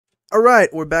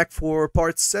Alright, we're back for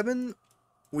part 7.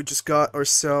 We just got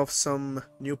ourselves some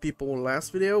new people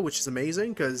last video, which is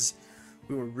amazing because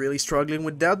we were really struggling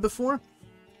with that before.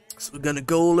 So we're gonna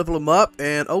go level them up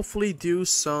and hopefully do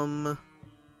some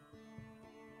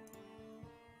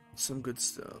good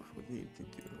stuff. What do you need to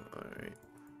do? Alright.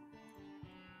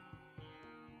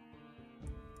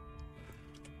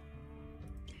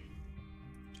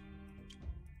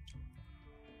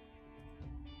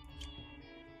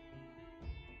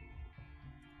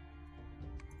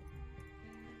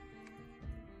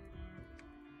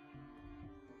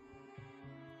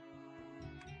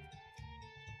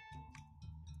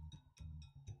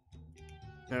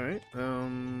 Alright,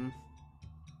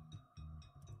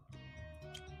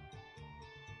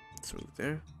 let's move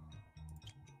there.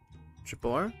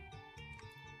 Triple R.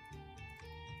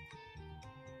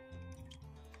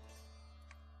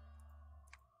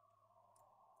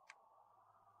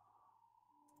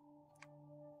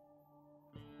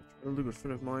 A really good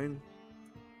friend of mine.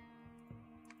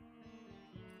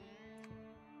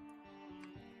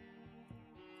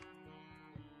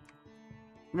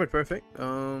 Right, perfect.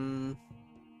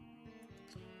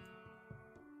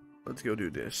 Let's go do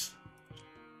this.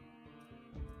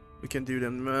 We can do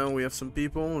them now. We have some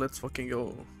people. Let's fucking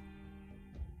go.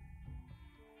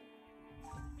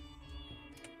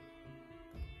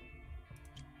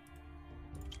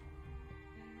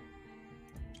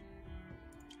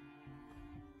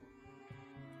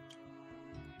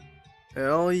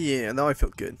 Hell yeah! Now I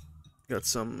feel good. Got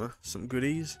some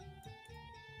goodies.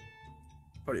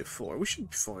 Party of 4. We should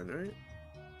be fine, right?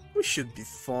 We should be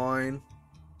fine.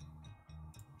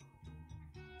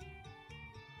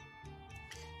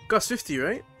 Cost 50,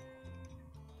 right?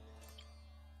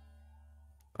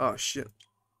 Oh shit.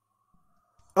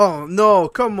 Oh no,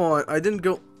 come on. I didn't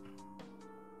go.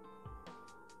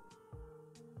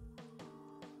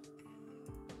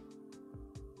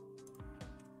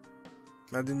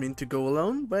 I didn't mean to go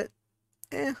alone, but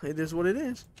it is what it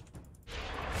is.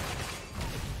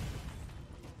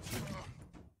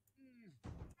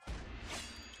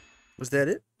 Was that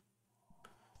it?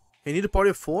 You need a party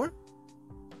of 4?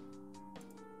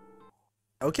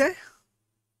 Okay.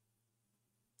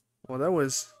 Well, that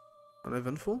was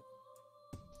uneventful.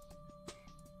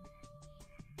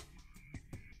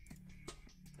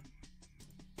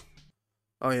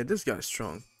 Oh yeah, this guy's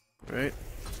strong, right?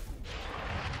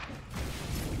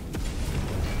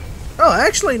 Oh,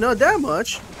 actually, not that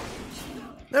much.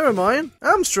 Never mind.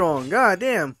 I'm strong. God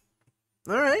damn.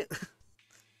 All right.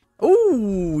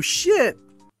 Oh shit.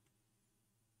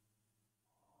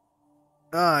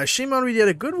 Ah, Shame already had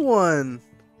a good one.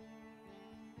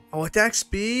 Oh, attack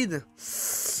speed?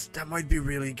 That might be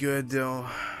really good, though.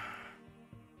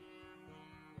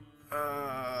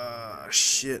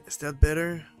 Shit. Is that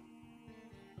better?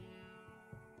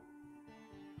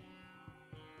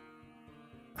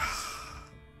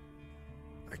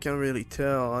 I can't really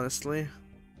tell, honestly.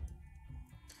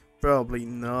 Probably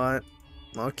not.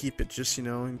 I'll keep it just, you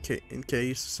know, in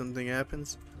case something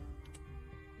happens.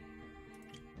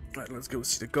 Alright, let's go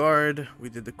see the guard. We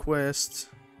did the quest.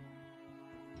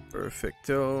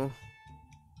 Perfecto.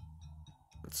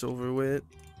 That's over with.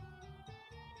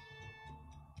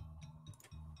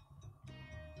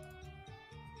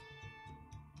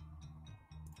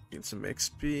 Get some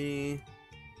XP.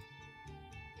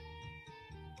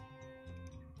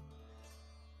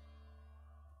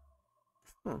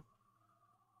 Huh.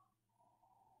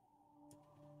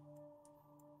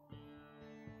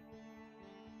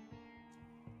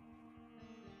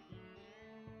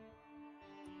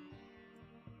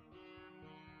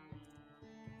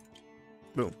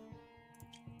 Boom.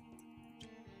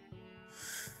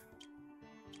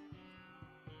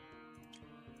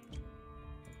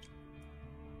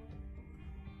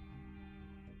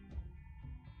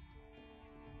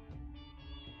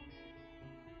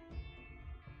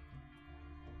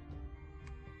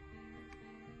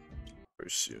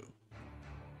 Pursue.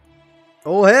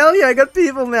 Oh hell yeah, I got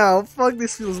people now. Fuck,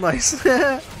 this feels nice.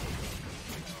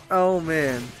 Oh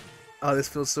man. Oh, this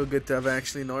feels so good to have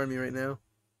actually an army right now.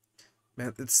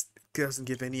 Man, it doesn't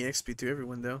give any XP to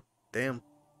everyone though. Damn.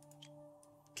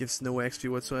 Gives no XP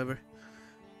whatsoever.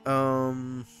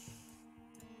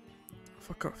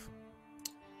 Fuck off.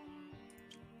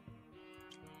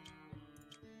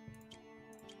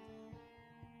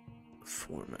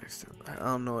 Four maxed out. I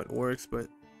don't know how it works, but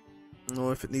I don't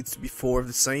know if it needs to be 4 of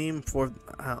the same.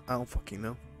 I don't fucking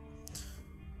know.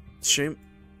 Shame.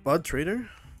 Odd trader.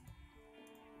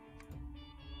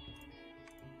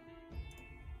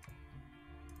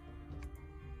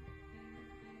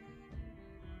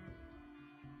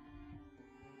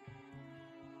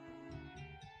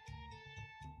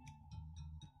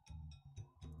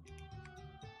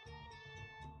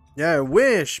 Yeah, I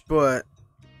wish, but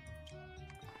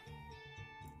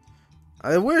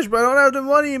I don't have the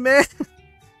money, man.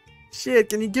 Shit,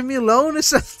 can you give me a loan or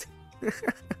something?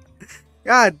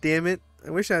 God damn it.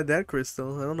 I wish I had that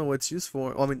crystal. I don't know what it's used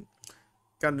for. Well, I mean,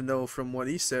 kind of know from what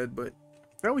he said, but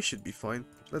yeah, we should be fine.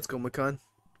 Let's go, Makan.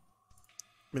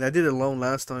 I mean, I did it alone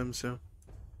last time, so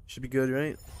should be good,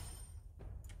 right?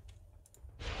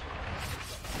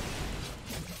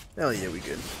 Hell yeah, we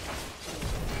good.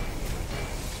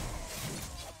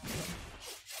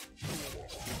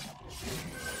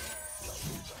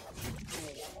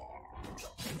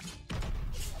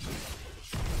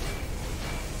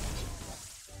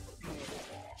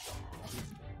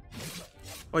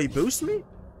 Oh, he boosted me?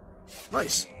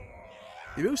 Nice.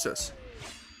 He boosted us.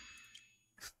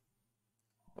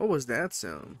 What was that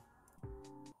sound?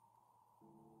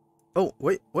 Oh,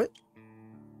 wait, what?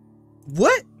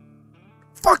 What?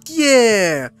 Fuck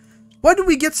yeah! Why do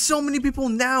we get so many people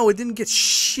now? It didn't get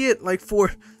shit like for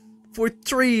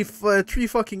three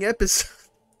fucking episodes.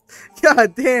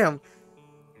 God damn.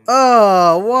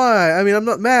 Oh, why? I mean, I'm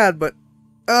not mad, but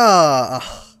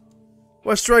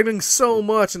we're struggling so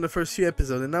much in the first few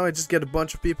episodes, and now I just get a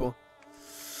bunch of people.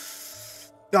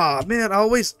 Ah, man,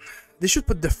 they should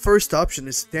put the first option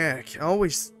is stack. I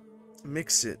always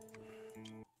mix it.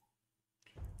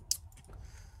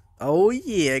 Oh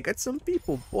yeah, I got some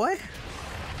people, boy.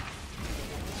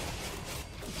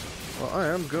 Well, I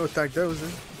am gonna attack those then.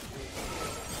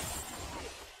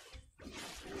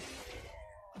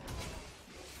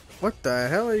 What the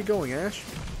hell are you going, Ash?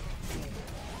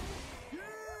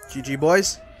 GG,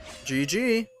 boys.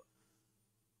 GG.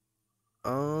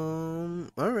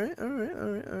 Alright.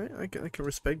 I can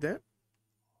respect that.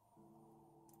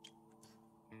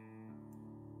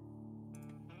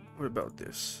 What about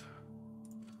this?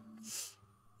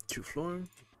 2 floor.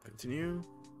 Continue.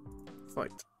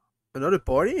 Fight. Another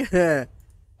party? You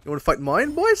wanna fight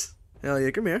mine, boys? Hell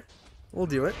yeah, come here. We'll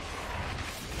do it.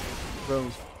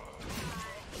 Boom.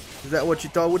 Is that what you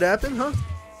thought would happen, huh?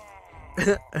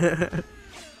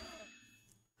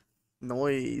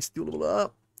 Nice. Do a level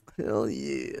up. Hell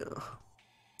yeah.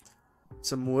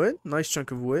 Some wood. Nice chunk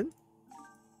of wood.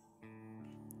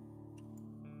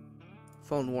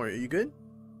 Fallen warrior, you good?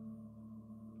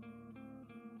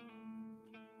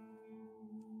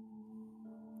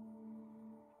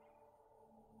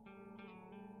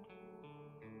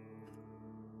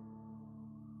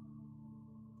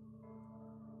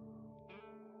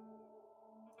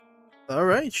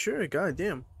 Alright, sure. God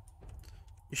damn.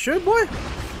 You sure, boy?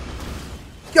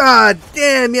 God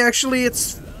damn,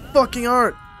 it's fucking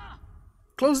art.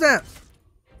 Close that.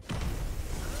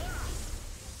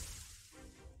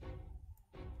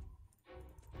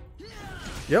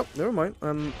 Yep, never mind.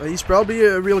 He's probably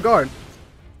a real guard.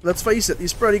 Let's face it,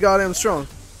 he's pretty goddamn strong.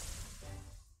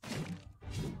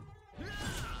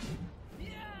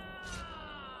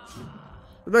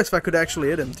 It'd be nice if I could actually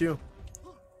hit him too.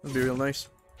 That'd be real nice.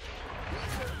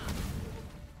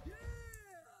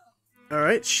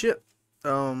 Alright, shit.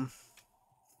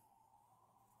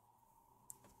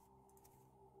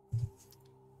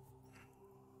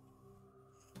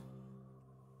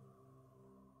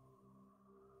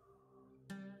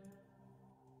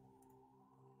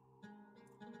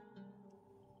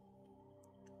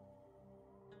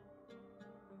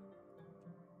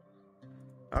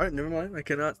 Alright, never mind. I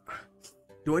cannot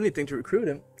do anything to recruit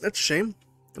him. That's a shame.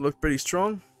 He looked pretty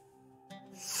strong.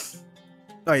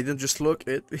 No, he didn't just look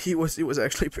it. He was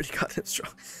actually pretty goddamn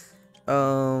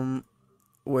strong.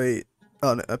 Wait.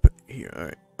 Oh no, up here.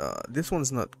 Alright. This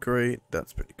one's not great.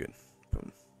 That's pretty good.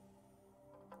 Boom.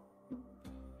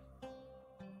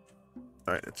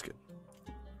 Alright, that's good.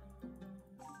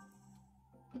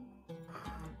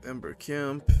 Ember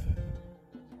Camp.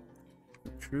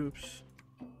 Troops.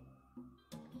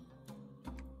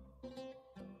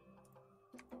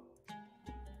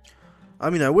 I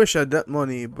mean, I wish I had that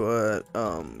money, but,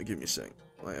 give me a sec.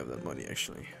 I have that money,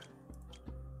 actually.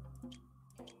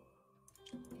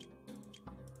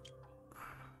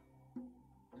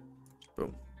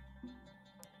 Boom.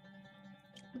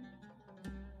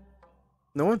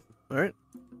 No one? Alright.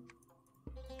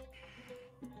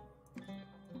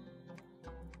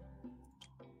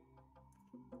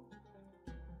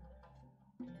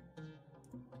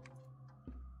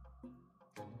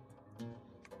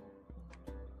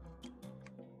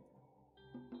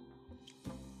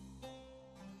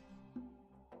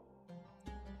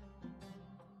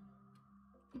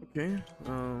 Okay,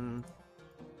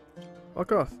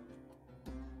 fuck off.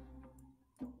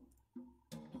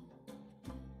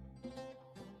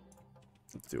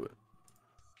 Let's do it.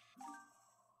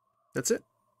 That's it?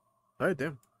 Alright,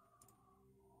 damn.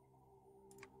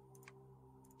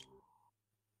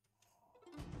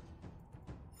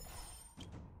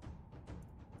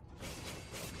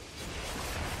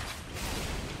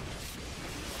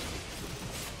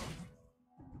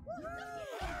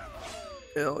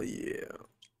 Hell yeah.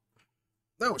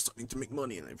 Now we're starting to make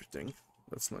money and everything.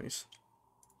 That's nice.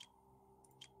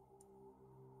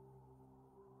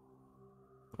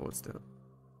 Oh, what's that?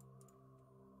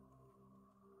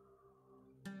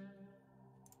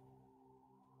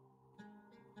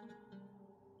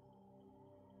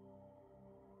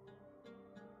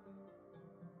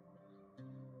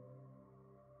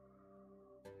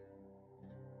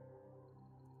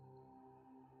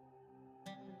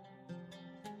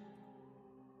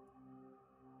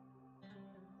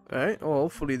 Alright, well,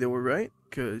 hopefully they were right,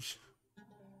 cause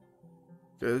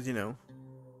you know,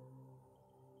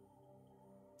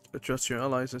 I trust your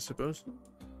allies, I suppose.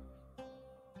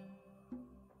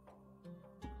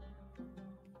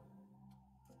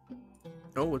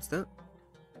 Oh, what's that?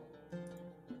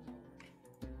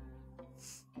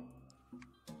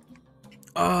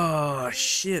 Oh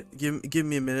shit! Give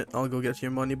me a minute. I'll go get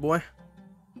your money, boy.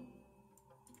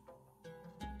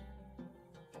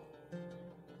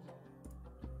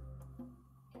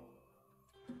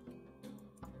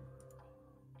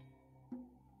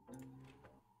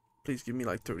 Please give me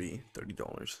like $30,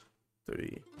 $30,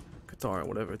 30 Qatar,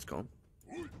 whatever it's called.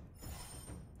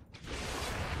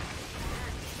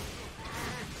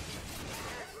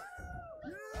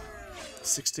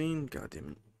 16. God damn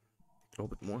it! A little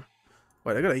bit more.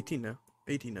 Wait, I got 18 now.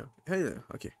 18 now. Hey there.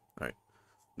 Okay. All right.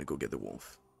 Let me go get the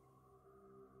wolf.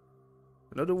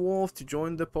 Another wolf to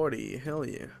join the party. Hell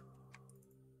yeah.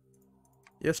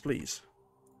 Yes, please.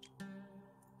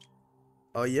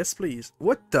 Oh, yes, please.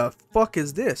 What the fuck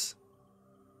is this?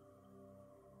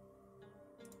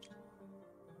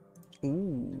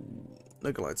 Ooh.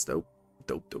 Nikolai's dope.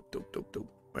 Dope, dope, dope, dope, dope.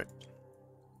 Right.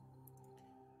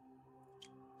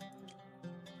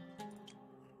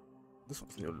 This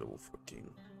one's near level 14.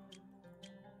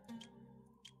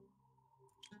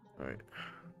 Alright.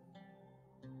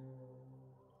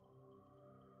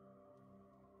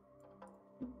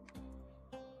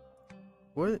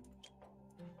 What?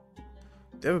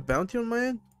 They have a bounty on my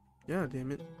head? Yeah,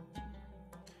 damn it.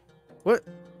 What?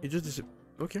 You just disappeared.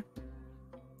 Okay.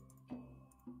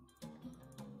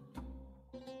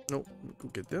 Nope. Go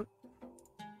get that.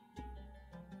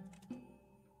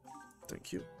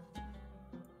 Thank you.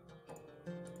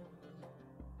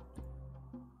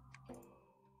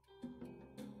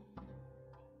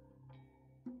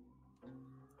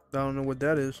 I don't know what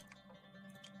that is.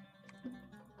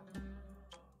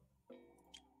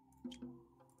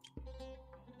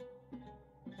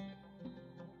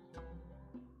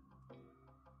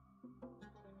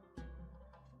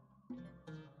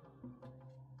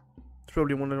 It's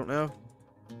probably one I don't have.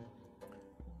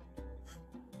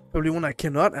 Probably one I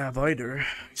cannot have either, I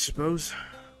suppose.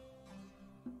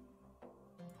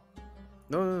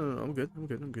 No, no, no, no, I'm good. I'm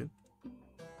good. I'm good.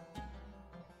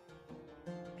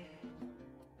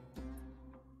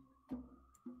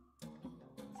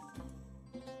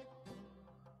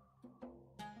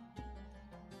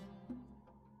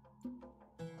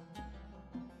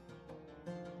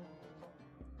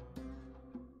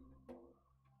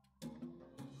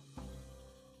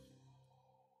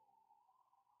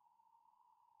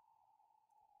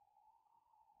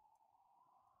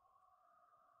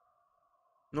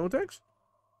 No thanks.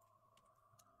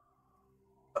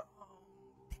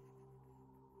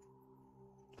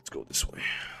 Let's go this way.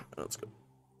 Let's go.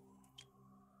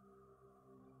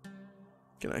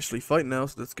 Can actually fight now,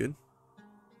 so that's good.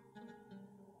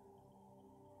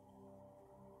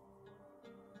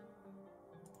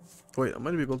 Wait, I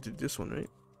might be able to do this one, right?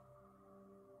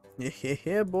 Yeah,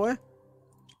 yeah, boy.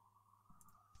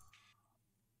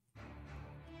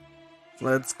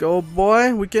 Let's go,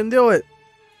 boy. We can do it.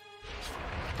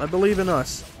 I believe in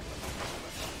us.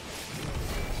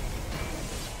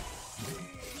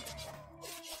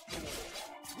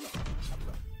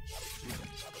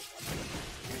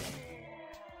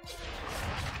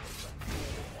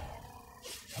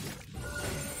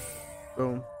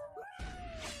 Boom.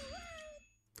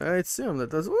 Alright, Sim,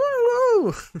 that does.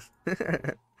 Woo!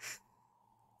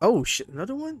 Oh shit,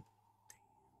 another one?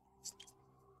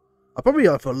 I'll probably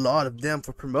have a lot of them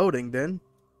for promoting then.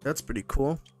 That's pretty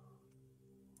cool.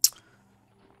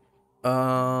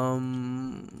 Alright,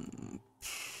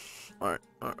 alright.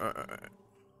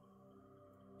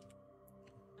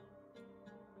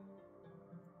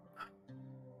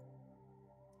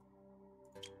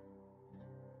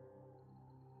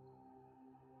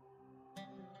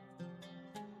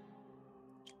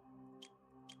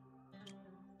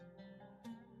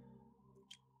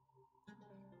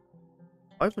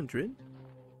 500?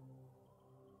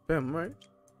 Bam, alright.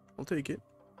 I'll take it.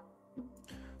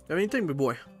 Have anything, my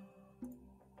boy?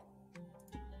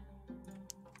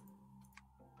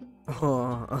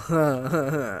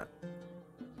 Oh,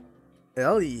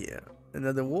 hell yeah.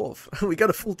 Another wolf. We got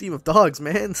a full team of dogs,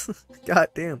 man. God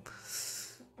damn.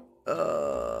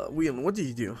 William, what do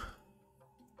you do?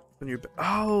 When you're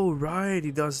oh, right,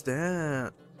 he does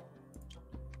that.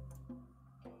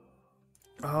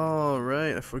 Oh,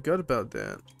 right, I forgot about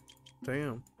that.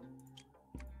 Damn.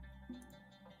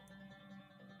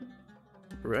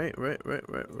 Right.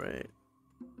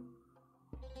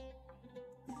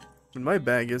 And my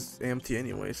bag is empty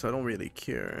anyway, so I don't really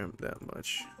care that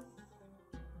much.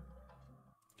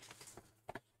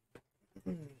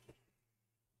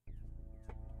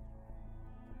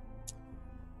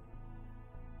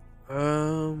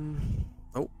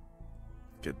 Oh,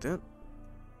 get that.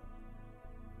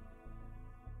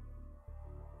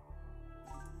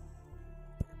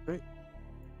 Right.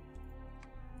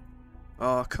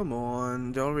 Oh, come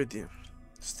on. They already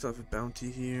still have a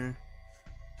bounty here.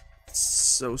 It's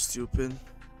so stupid.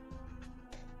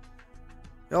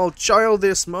 Oh,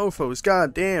 childish mofos.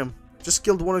 God damn. Just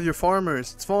killed one of your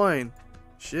farmers. It's fine.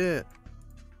 Shit.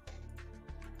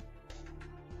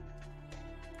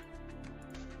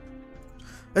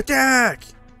 Attack!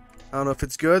 I don't know if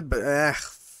it's good, but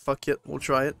fuck it. We'll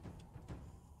try it.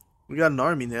 We got an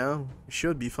army now. We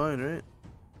should be fine, right?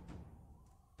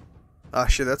 Ah,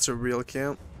 shit, that's a real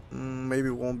camp. Maybe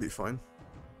it won't be fine.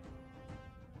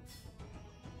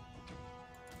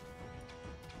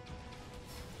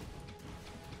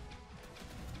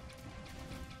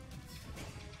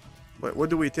 Wait, what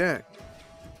do we attack?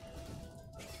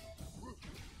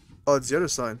 Oh, it's the other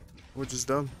side. We're just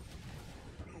dumb.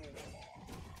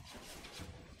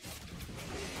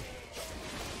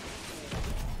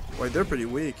 Wait, they're pretty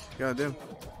weak. God damn.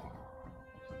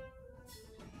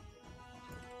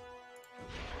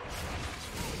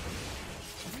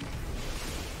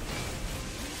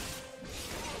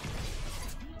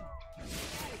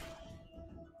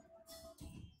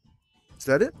 Is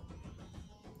that it?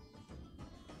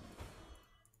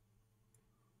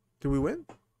 Did we win?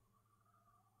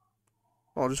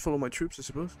 Oh, I'll just follow my troops, I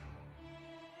suppose.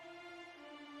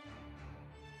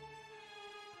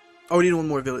 Oh, we need one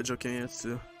more village. Okay, yeah, it's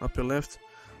upper left.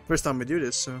 First time we do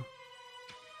this, so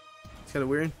it's kind of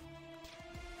weird.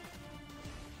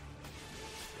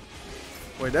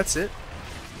 Wait, that's it?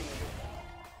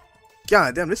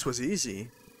 God damn, this was easy.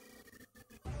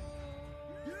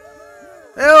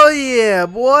 Hell yeah,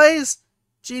 boys!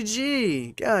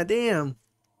 GG. God damn.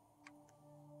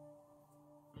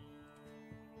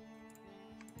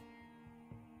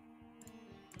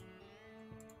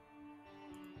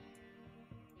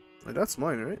 Wait, that's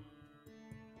mine, right?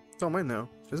 It's all mine now,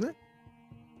 isn't it?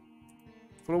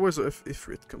 Followers of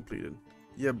Ifrit completed.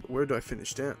 Yeah, but where do I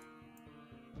finish that?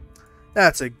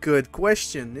 That's a good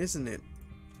question, isn't it?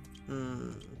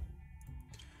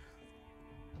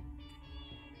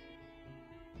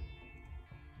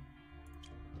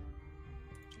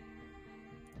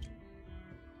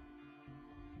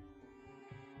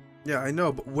 Yeah, I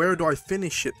know, but where do I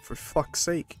finish it, for fuck's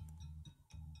sake?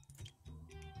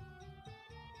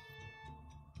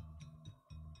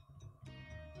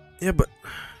 Yeah, but...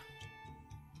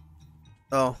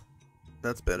 Oh,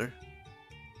 that's better.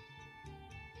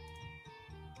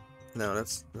 No,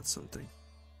 that's something.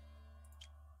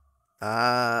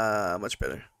 Ah, much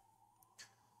better.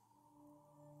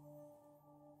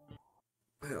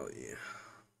 Hell yeah.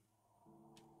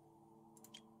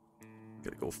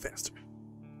 Gotta go faster.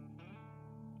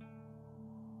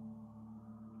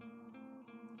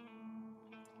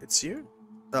 It's here?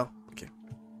 Oh, okay.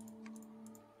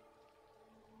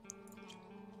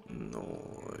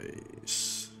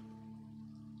 Nice.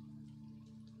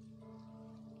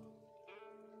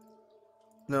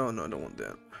 No, I don't want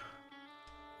that.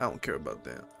 I don't care about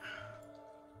that.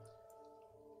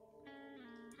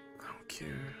 I don't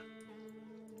care.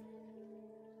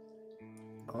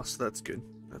 Oh, so that's good.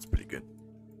 That's pretty good.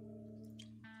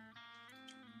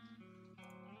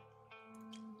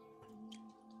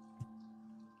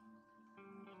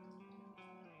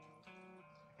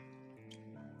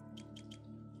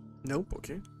 Nope,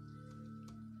 okay.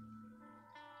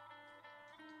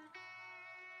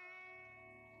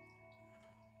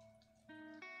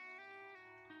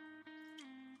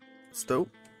 It's dope.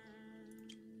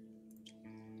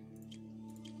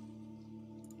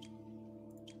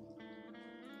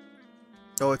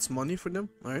 Oh, it's money for them?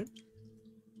 Alright.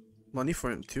 Money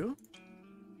for him too?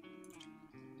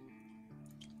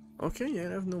 Okay, yeah,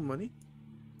 I have no money.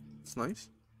 It's nice.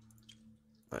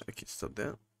 Alright, okay, stop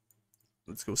that.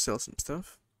 Let's go sell some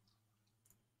stuff.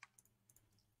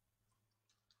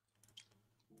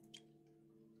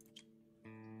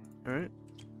 Alright.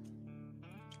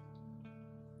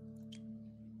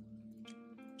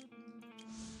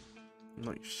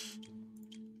 Nice.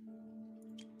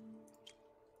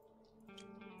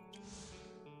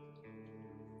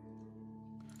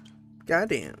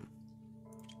 Goddamn.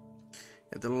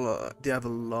 They have a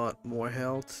lot more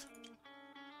health.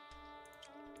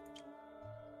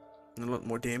 And a lot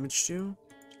more damage too.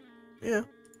 Yeah.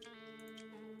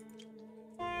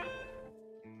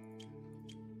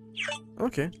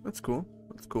 Okay, that's cool.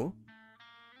 That's cool.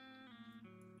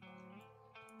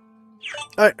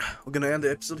 Alright, we're gonna end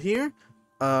the episode here.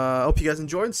 Hope you guys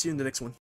enjoyed. See you in the next one.